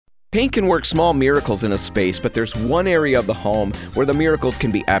Paint can work small miracles in a space, but there's one area of the home where the miracles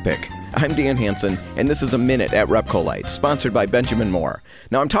can be epic. I'm Dan Hansen, and this is A Minute at Repcolite, sponsored by Benjamin Moore.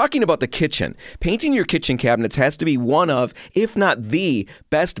 Now, I'm talking about the kitchen. Painting your kitchen cabinets has to be one of, if not the,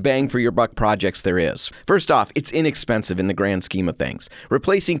 best bang for your buck projects there is. First off, it's inexpensive in the grand scheme of things.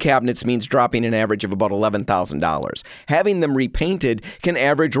 Replacing cabinets means dropping an average of about $11,000. Having them repainted can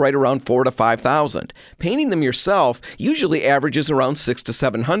average right around $4,000 to $5,000. Painting them yourself usually averages around $600 to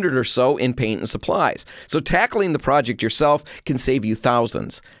 $700 or so in paint and supplies. So tackling the project yourself can save you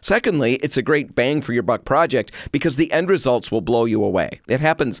thousands. Secondly, it's a great bang for your buck project because the end results will blow you away. It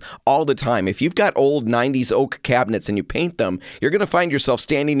happens all the time. If you've got old 90s oak cabinets and you paint them, you're going to find yourself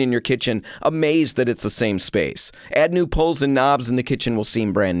standing in your kitchen amazed that it's the same space. Add new pulls and knobs and the kitchen will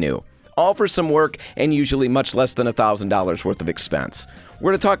seem brand new. All for some work and usually much less than $1,000 worth of expense.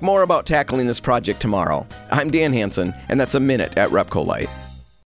 We're going to talk more about tackling this project tomorrow. I'm Dan Hansen, and that's A Minute at Repcolite.